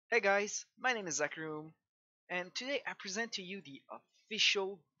Hey guys, my name is Zakkaroom, and today I present to you the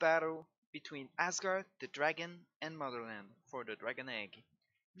official battle between Asgard, the dragon, and MotherLand for the dragon egg.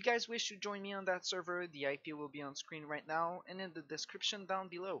 If you guys wish to join me on that server, the IP will be on screen right now and in the description down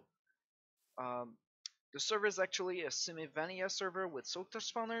below. Um, the server is actually a semi-vanilla server with soak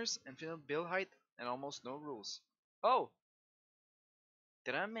touch spawners, infinite build height, and almost no rules. Oh,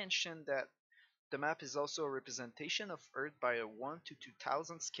 did I mention that the map is also a representation of Earth by a 1 to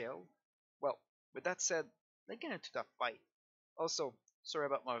 2000 scale? Well, with that said, let's get into that fight. Also, sorry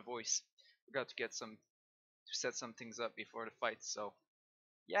about my voice. Forgot to get some to set some things up before the fight, so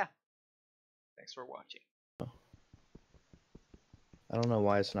yeah, thanks for watching. I don't know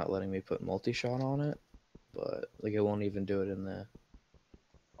why it's not letting me put multi-shot on it, but like it won't even do it in the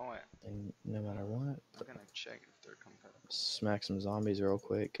Oh yeah, thing no matter what. I'm gonna check if they're compatible. Smack some zombies real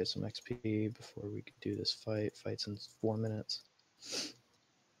quick, get some XP before we can do this fight. Fight's in 4 minutes.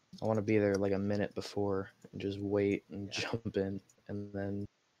 I want to be there like a minute before and just wait and Yeah. jump in and then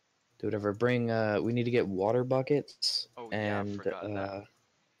do whatever. Bring we need to get water buckets Oh yeah, I forgot that.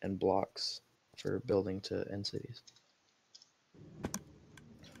 and blocks for building to end cities.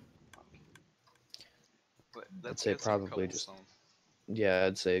 Okay. But I'd let's say get some probably just cobblestone. yeah,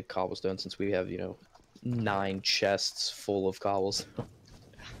 I'd say cobblestone since we have, 9 chests full of cobblestone,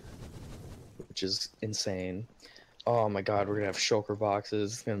 which is insane. Oh my god, we're gonna have shulker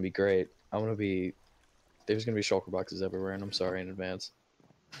boxes. It's gonna be great. There's gonna be shulker boxes everywhere, and I'm sorry in advance.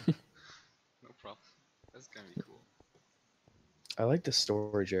 No problem. That's gonna be cool. I like the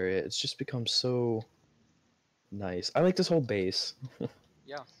storage area. It's just become so nice. I like this whole base.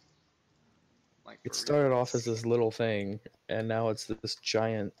 Yeah, like It for real. started off as this little thing, and now it's this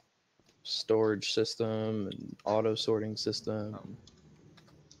giant storage system and auto sorting system.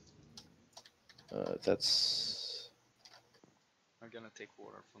 Um, That's I'm gonna take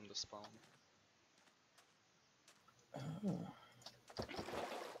water from the spawn.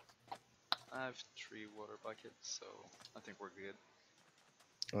 I have 3 water buckets, so I think we're good.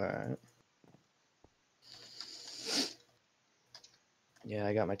 alright. Yeah,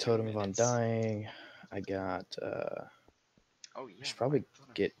 I got my 2 totem of minutes. undying. I got Oh I yeah, should my probably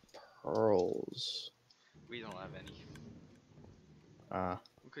totem. get pearls. We don't have any. Uh,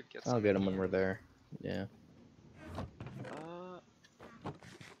 We could get I'll some get in them the when we're end. there. Yeah. Uh,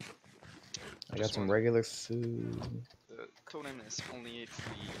 I got just some warning. regular food. The totem is only if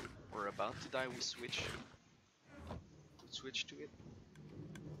we were about to die, we switch to it.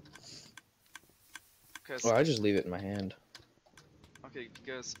 Oh, Because I just leave it in my hand. okay,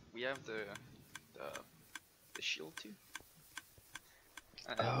 because we have the the shield too,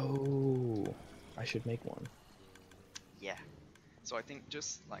 and Oh, I should make one. yeah. So I think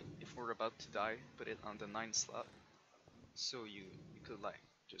just like if we're about to die, put it on the 9 slot, so you could like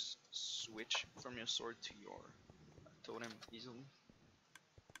just switch from your sword to your totem easily.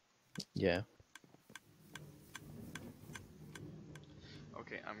 Yeah.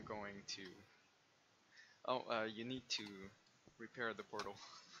 Okay, I'm going to. Oh, you need to repair the portal.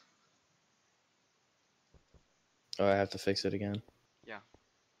 Oh, I have to fix it again. Yeah.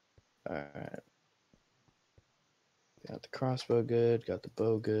 Alright. Got the crossbow good. Got the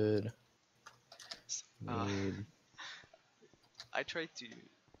bow good. Uh, Need. I tried to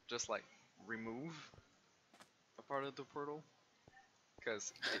just like remove a part of the portal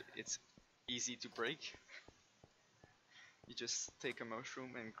because it's easy to break. You just take a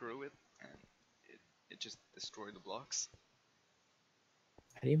mushroom and grow it, and it just destroy the blocks.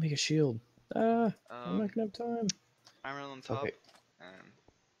 How do you make a shield? Ah, I'm Um, not gonna have time. Iron on Fuck top, it. and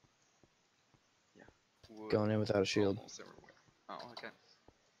yeah, wood Going in without a shield. almost everywhere. Oh, okay.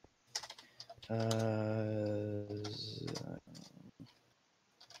 Uh,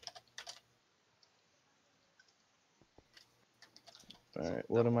 So Alright,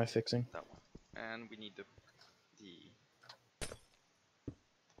 what that am one, I fixing? that one, and we need the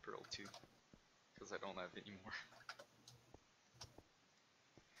pearl too, because I don't have any more.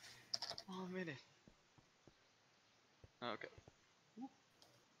 1 minute. Okay. Woo.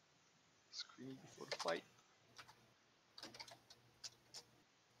 Screaming before the fight.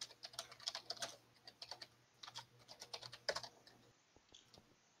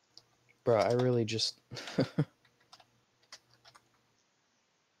 Bro, I really just.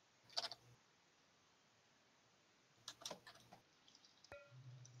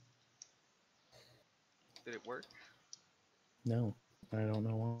 Did it work? No, I don't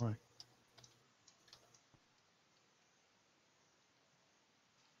know why.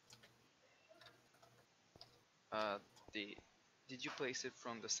 Uh, the did you place it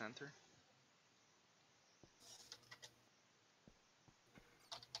from the center?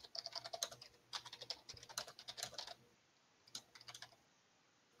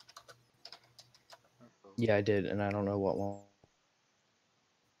 Yeah, I did, and I don't know what one.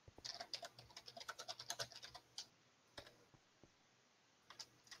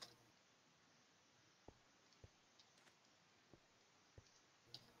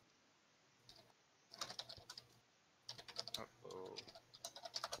 Uh-oh.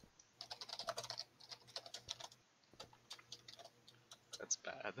 That's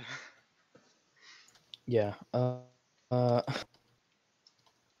bad. Yeah. Uh,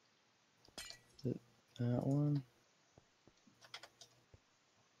 that one.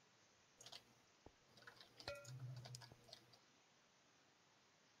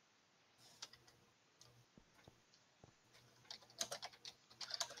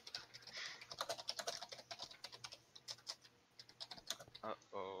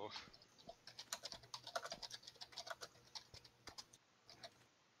 Uh-oh.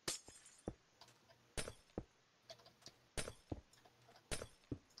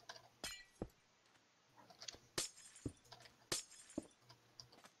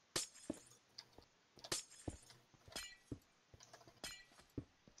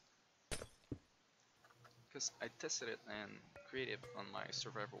 Because I tested it and created it on my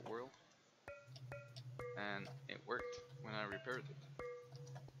survival world, and it worked when I repaired it.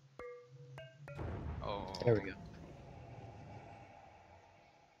 Oh, There we go.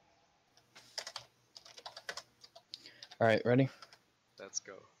 All right, ready? let's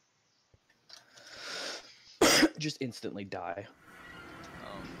go. Just instantly die.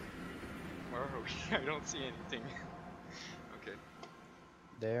 Where are we? I don't see anything. Okay.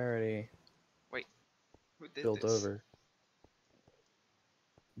 They already Wait, who did built this? over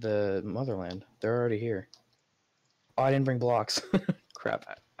the motherland. They're already here. Oh, I didn't bring blocks. Crap.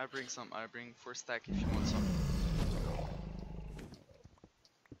 I bring some. I bring 4 stack if you want some.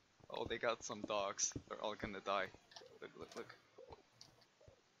 Oh, they got some dogs. They're all gonna die. Look, look, look.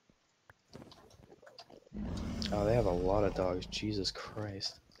 Oh, they have a lot of dogs. Jesus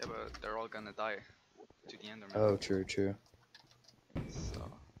Christ. Yeah, but they're all gonna die to the Enderman. Oh, true, true.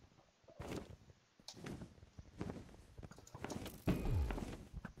 So.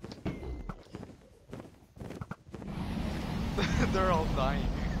 They're all dying.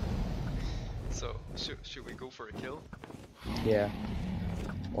 So, should we go for a kill? Yeah.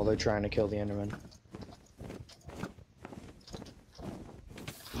 While they're trying to kill the Enderman.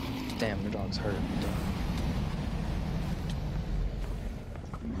 Damn, the dog's hurt.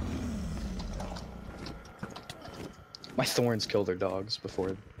 My thorns kill their dogs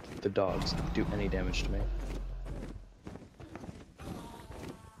before the dogs do any damage to me.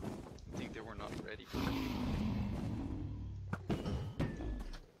 I think they were not ready for it.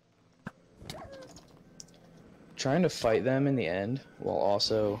 Trying to fight them in the end while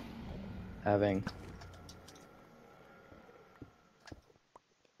also having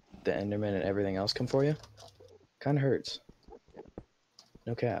the Enderman and everything else come for you kind of hurts.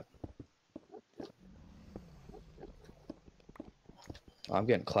 No cap. Oh, I'm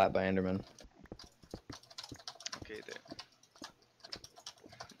getting clapped by Enderman. Okay,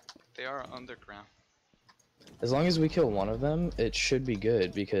 they are underground. As long as we kill one of them, it should be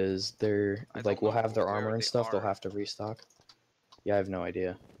good because they're I like don't we'll know have their where armor and they stuff. They'll are. have to restock. Yeah, I have no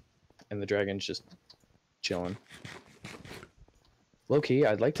idea. And the dragon's just chilling. Low key,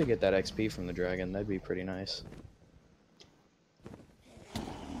 I'd like to get that XP from the dragon. That'd be pretty nice.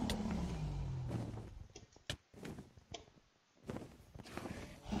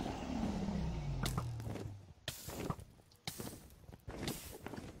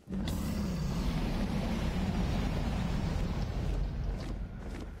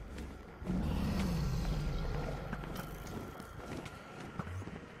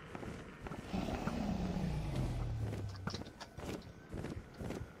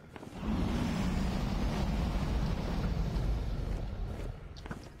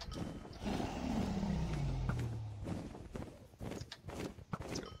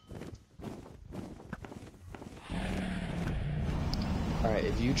 Let's go. Alright,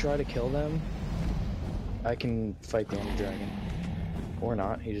 if you try to kill them, I can fight the Enderdragon. Or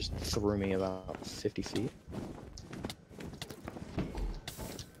not, he just threw me about 50 feet.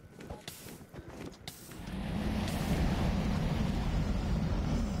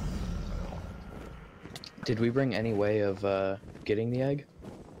 Did we bring any way of getting the egg?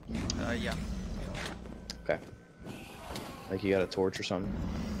 Yeah. Okay. Like you got a torch or something?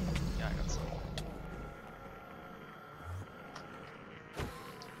 Yeah, I got some.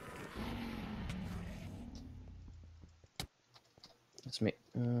 That's me.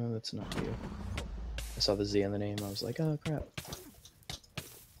 That's not you. I saw the Z in the name. I was like, oh crap.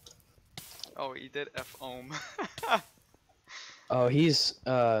 Oh, he did F-ohm. Oh, he's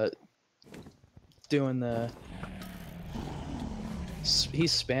doing the...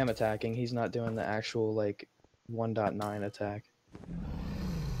 He's spam attacking. He's not doing the actual, like, 1.9 attack.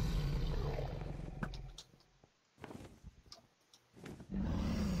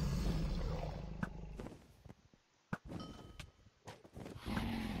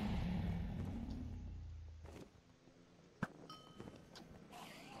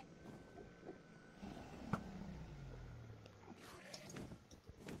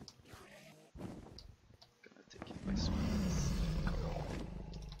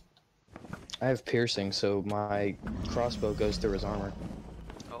 I have piercing, so my crossbow goes through his armor.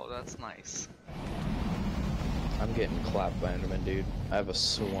 Oh, that's nice. I'm getting clapped by Enderman, dude. I have a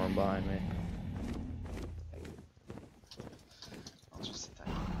swarm behind me. I'll just attack.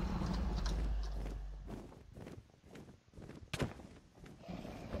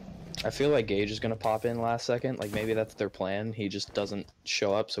 I feel like Gage is gonna pop in last second. Like maybe that's their plan. He just doesn't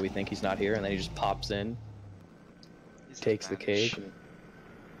show up, so we think he's not here, and then he just pops in, takes the cake.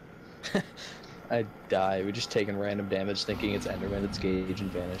 I die. We're just taking random damage, thinking it's Enderman, it's Gage, and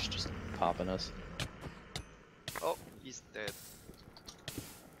Vanish, just popping us. Oh, he's dead.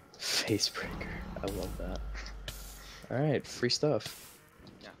 Facebreaker. I love that. Alright, free stuff.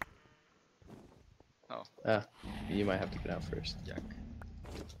 Yeah. Oh. You might have to get out first. Yuck.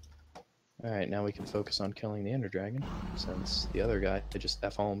 Alright, now we can focus on killing the Enderdragon, since the other guy just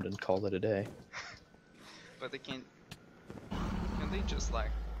F-homed and called it a day. But they can't... Can they just like...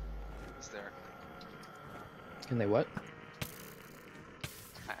 Is there... Can they what?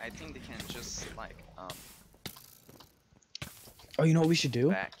 I think they can just like, Oh, you know what we should do?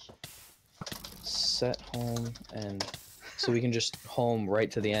 back. Set home and... So we can just home right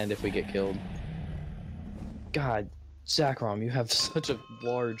to the end if we get killed. God, Zakkaroom, you have such a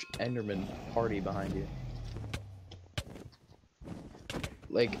large Enderman party behind you.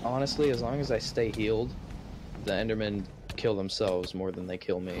 Like, honestly, as long as I stay healed, the Endermen kill themselves more than they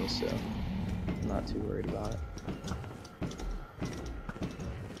kill me, so I'm not too worried about it.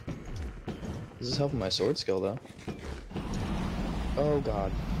 This is helping my sword skill, though. Oh,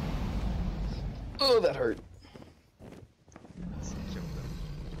 God. Oh, that hurt.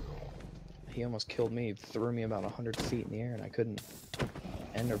 He almost killed me, threw me about 100 feet in the air, and I couldn't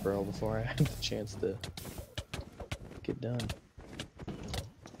ender burrow before I had the chance to get done.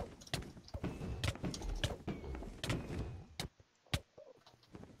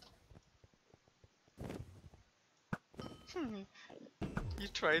 You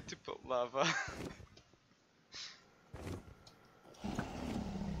tried to put lava.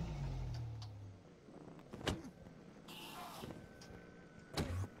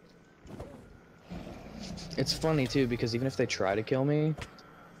 It's funny too because even if they try to kill me,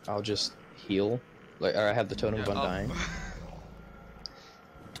 I'll just heal. Like, or I have the totem of undying.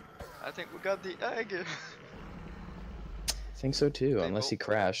 I think we got the egg. I think so too, They unless he both-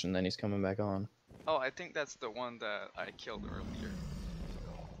 crashed and then he's coming back on. Oh, I think that's the one that I killed earlier.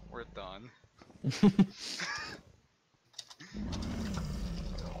 We're done.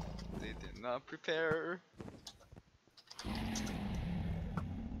 They did not prepare.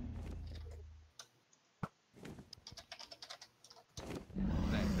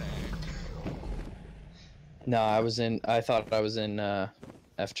 Dang, dang. No, I thought I was in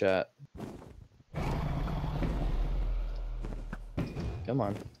F chat. Come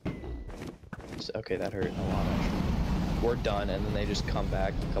on. Okay, that hurt a lot actually. We're done, and then they just come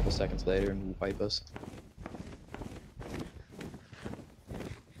back a couple seconds later and wipe us.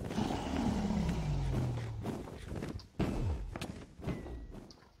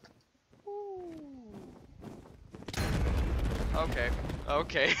 Okay,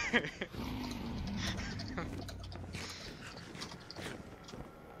 okay.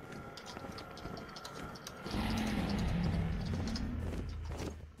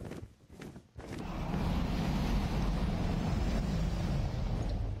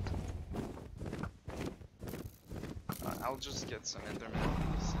 I'll just get some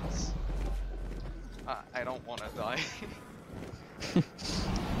Enderman since I don't want to die.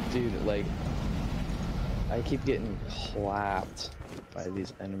 Dude, like, I keep getting clapped by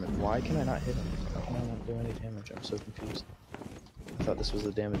these Endermen. Why can I not hit them? How can I not do any damage? I'm so confused. I thought this was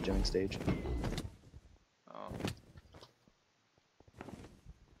the damage doing stage. Oh.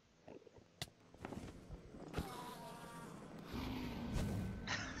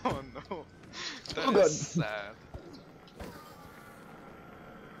 Oh no. That Oh, God. is sad.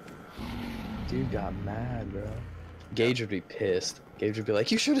 Dude got mad, bro. Gage would be pissed. Gage would be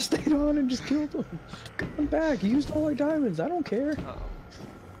like, you should have stayed on and just killed him. Come back, you used all our diamonds, I don't care. Uh oh.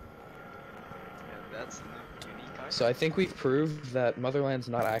 Yeah, that's a unique So I think we've proved that Motherland's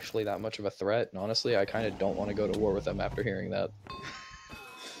not actually that much of a threat, and honestly, I kind of don't want to go to war with them after hearing that.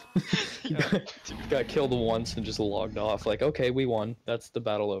 Yeah, me too. Got killed once and just logged off. Like, okay, we won. That's the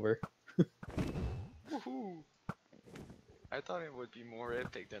battle over. Woohoo! I thought it would be more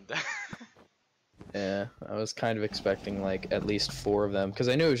epic than that. Yeah, I was kind of expecting like at least 4 of them because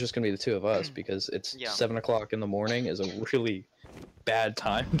I knew it was just gonna be the 2 of us because it's Yeah. 7 o'clock in the morning is a really bad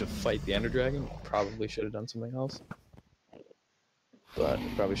time to fight the Enderdragon. Probably should have done something else, but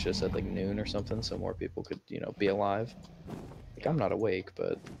probably should have said like noon or something so more people could be alive. Like I'm not awake,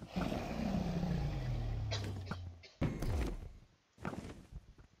 but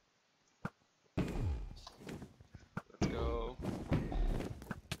Let's go.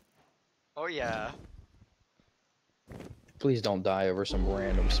 Oh yeah. please don't die over some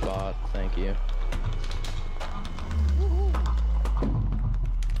random spot. Thank you.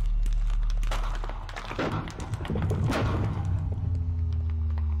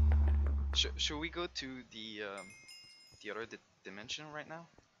 Should we go to the other dimension right now?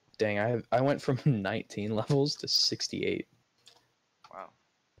 Dang, I went from 19 levels to 68. Wow.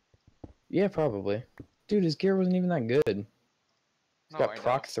 Yeah, probably. Dude, his gear wasn't even that good. He's No, got I know.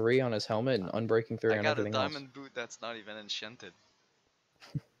 proc 3 on his helmet and unbreaking 3 I on got a everything else. diamond boot that's not even enchanted.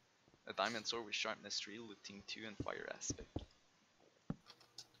 A diamond sword with sharpness 3, looting 2, and fire aspect.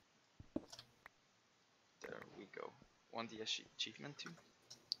 There we go. Want the achievement too?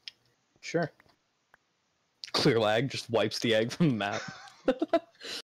 Sure. Clear lag just wipes the egg from the map.